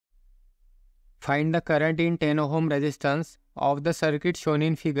Find the current in 10 ohm resistance of the circuit shown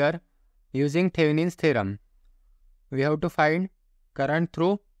in figure using Thevenin's theorem. We have to find current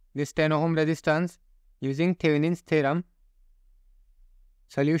through this 10 ohm resistance using Thevenin's theorem.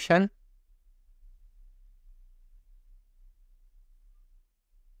 Solution.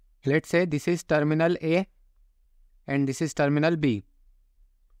 Let's say this is terminal A and this is terminal B.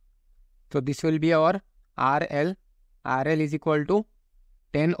 So this will be our RL. RL is equal to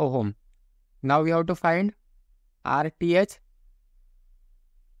 10 ohm. Now we have to find RTH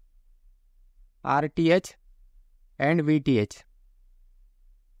and VTH.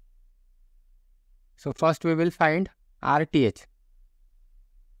 So first we will find RTH.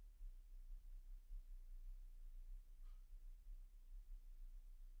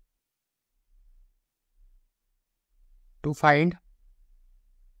 To find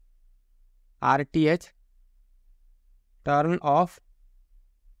RTH, turn off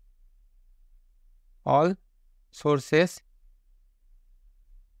all sources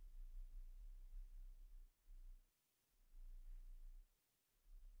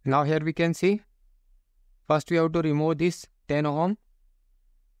Now here we can see, first we have to remove this 10 ohm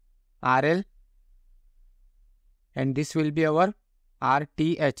RL and this will be our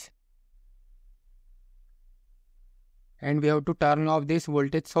RTH, and we have to turn off this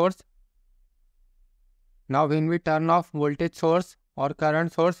voltage source. Now when we turn off voltage source or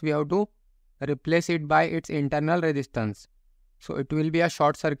current source, we have to replace it by its internal resistance. So it will be a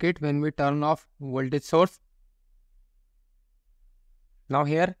short circuit when we turn off voltage source. Now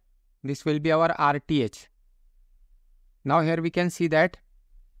here this will be our RTH. Now here we can see that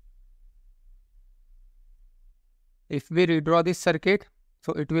if we redraw this circuit,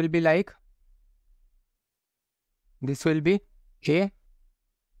 so it will be like this will be A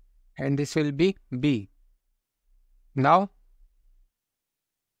and this will be B. Now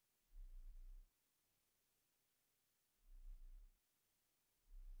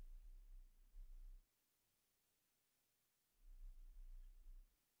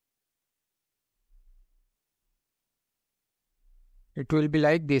it will be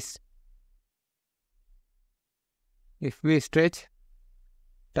like this. If we stretch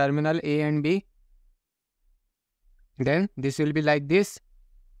terminal A and B, then this will be like this,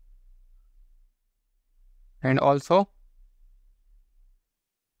 and also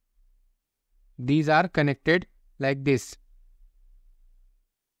these are connected like this.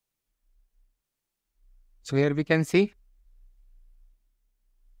 So here we can see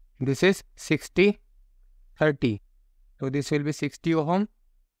this is 60-30. So this will be 60 ohm,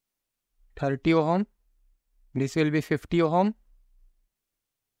 30 ohm, this will be 50 ohm,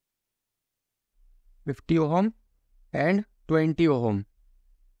 50 ohm and 20 ohm.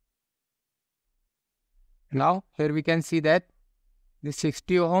 Now here we can see that this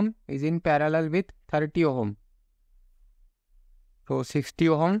 60 ohm is in parallel with 30 ohm. So 60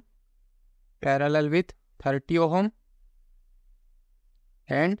 ohm parallel with 30 ohm,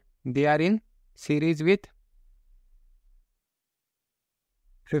 and they are in series with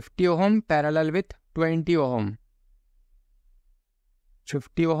 50 ohm parallel with 20 ohm.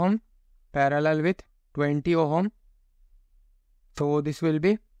 50 ohm parallel with 20 ohm. So this will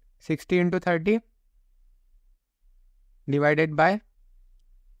be 60 into 30 divided by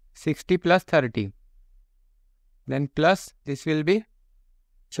 60 plus 30. Then plus this will be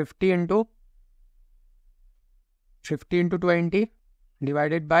 50 into 20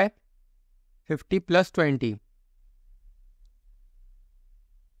 divided by 50 plus 20.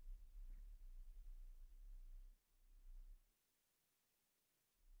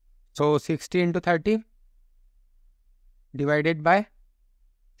 So 60 into 30 divided by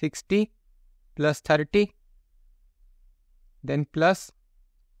 60 plus 30, then plus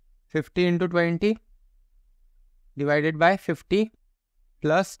 50 into 20 divided by 50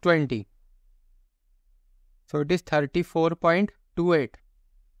 plus 20. So it is 34.28.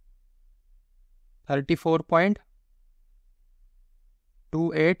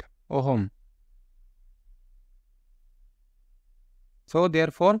 34.28 ohm. So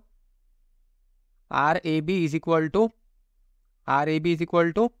therefore RAB is equal to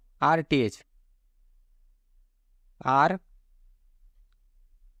RTH.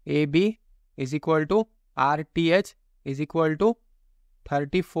 RAB is equal to RTH is equal to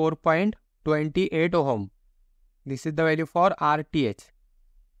 34.28 ohm. This is the value for RTH.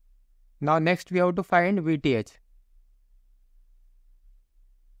 Now next we have to find VTH.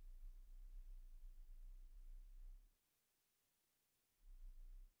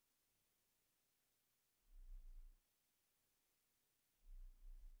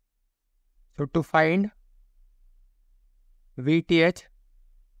 So to find VTH,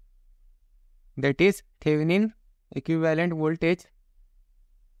 that is Thevenin equivalent voltage.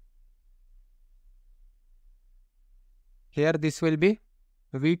 Here this will be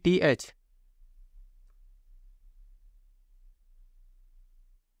VTH.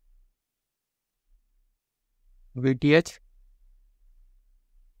 VTH.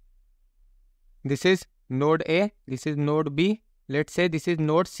 This is node A, this is node B. Let's say this is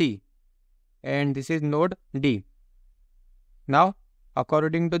node C and this is node D. Now,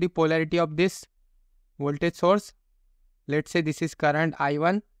 according to the polarity of this voltage source, let's say this is current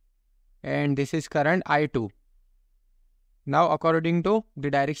I1 and this is current I2. Now, according to the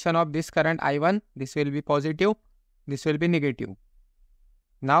direction of this current I1, this will be positive, this will be negative.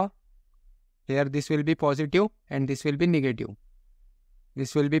 Now, here this will be positive and this will be negative.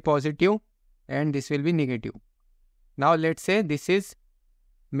 This will be positive and this will be negative. Now, let's say this is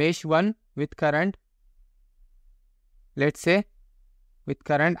mesh 1 with current, let's say with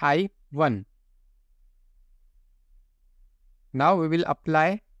current I1. Now, we will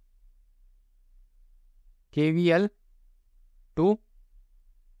apply KVL to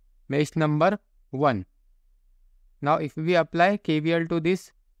mesh number 1. Now, if we apply KVL to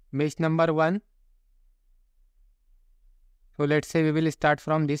this mesh number 1, so let's say we will start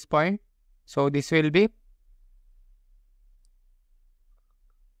from this point. So, this will be,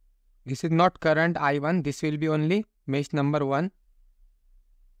 this is not current I1, this will be only mesh number 1.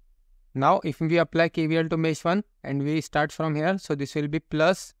 Now, if we apply KVL to mesh 1 and we start from here, so this will be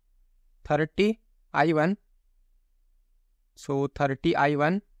plus 30 I1. So, 30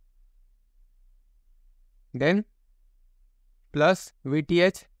 I1, then plus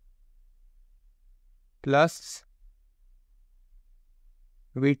VTH plus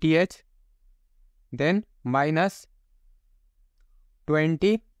VTH, then minus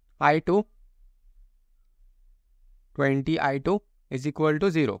 20 I2, 20 I2 is equal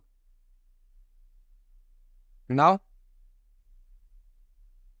to 0. Now,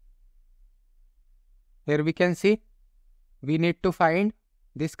 here we can see we need to find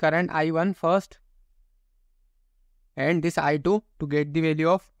this current I1 first and this I2 to get the value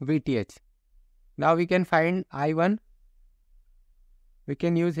of VTH. Now we can find I1. We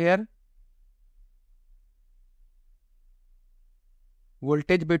can use here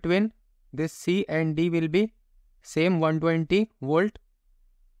voltage between this C and D will be same 120 volt.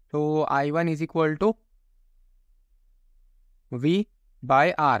 So I1 is equal to V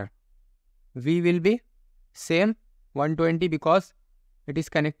by R. V will be same 120 because it is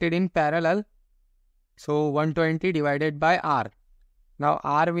connected in parallel. So 120 divided by R. Now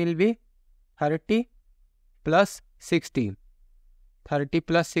R will be 30 plus 60. 30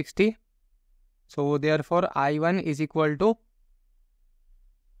 plus 60. So therefore I1 is equal to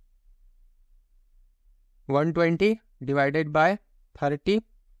 120 divided by 30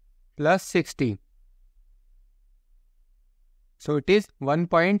 plus 60. So it is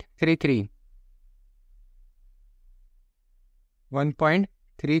 1.33.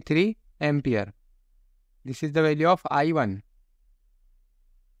 1.33 ampere. This is the value of I1.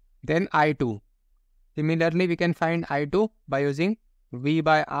 Then I2. Similarly, we can find I2 by using V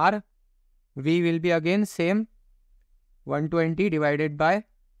by R. V will be again same 120 divided by,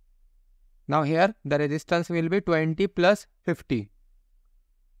 now here the resistance will be 20 plus 50.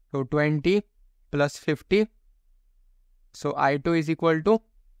 So 20 plus 50. So I2 is equal to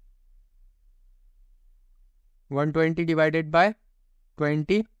 120 divided by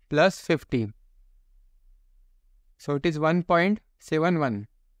 20 plus 50. So it is 1.71.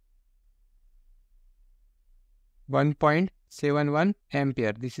 1.71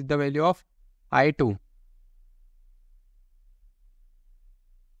 ampere. This is the value of I2.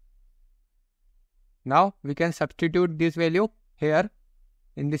 Now we can substitute this value here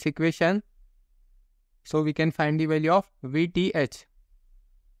in this equation. So we can find the value of VTH.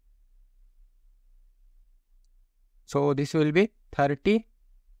 So this will be 30.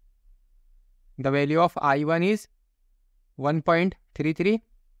 The value of I1 is 1.33.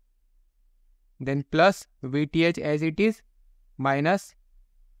 Then plus VTH as it is minus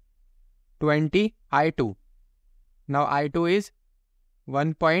 20 I2. Now I2 is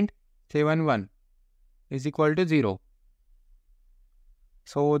 1.71 is equal to 0.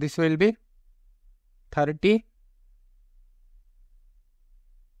 So this will be 30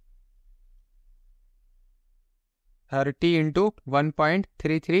 into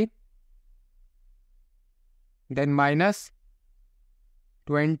 1.33, then minus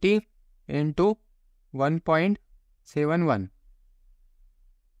 20 into 1.71.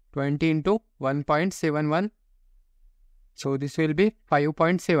 20 into 1.71. So this will be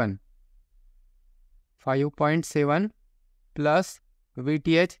 5.7. 5.7 plus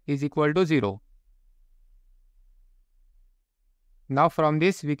VTH is equal to 0. Now from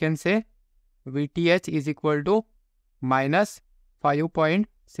this we can say VTH is equal to minus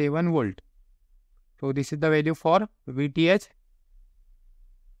 5.7 volt. So this is the value for VTH.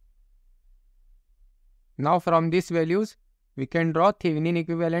 Now from these values we can draw Thevenin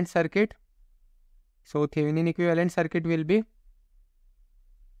equivalent circuit. So Thevenin equivalent circuit will be,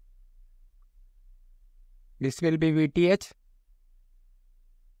 this will be VTH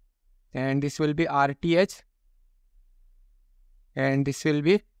and this will be RTH and this will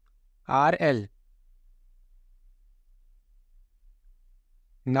be RL.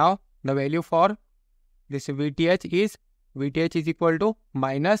 Now the value for this VTH is equal to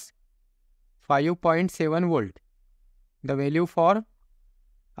minus 5.7 volt. The value for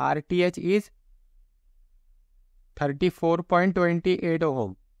RTH is 34.28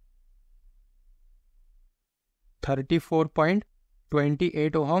 ohm.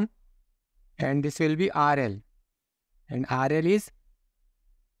 34.28 ohm, and this will be RL, and RL is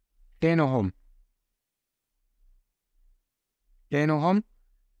 10 ohm. 10 ohm,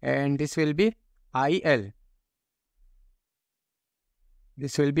 and this will be IL.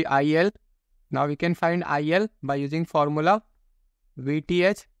 This will be IL. Now we can find IL by using formula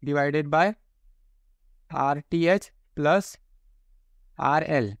VTH divided by RTH plus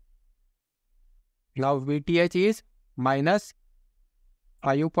RL. Now VTH is minus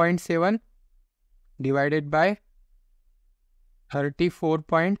 5.7 divided by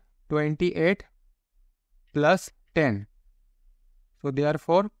 34.28 plus 10. So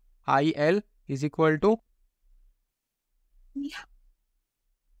therefore IL is equal to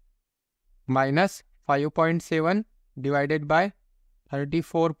minus 5.7 divided by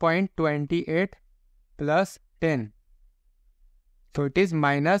 34.28 plus 10. So it is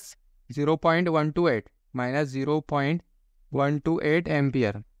minus 0.128, minus 0.128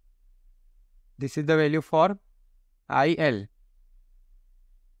 ampere. This is the value for IL.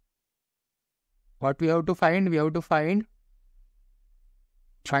 What we have to find? We have to find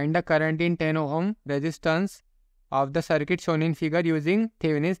the current in 10 ohm resistance of the circuit shown in figure using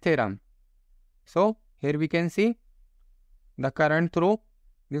Thevenin's theorem. So here we can see the current through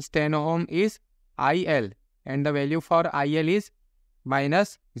this 10 ohm is IL, and the value for IL is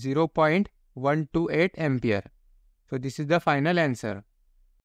minus 0.128 ampere. So this is the final answer.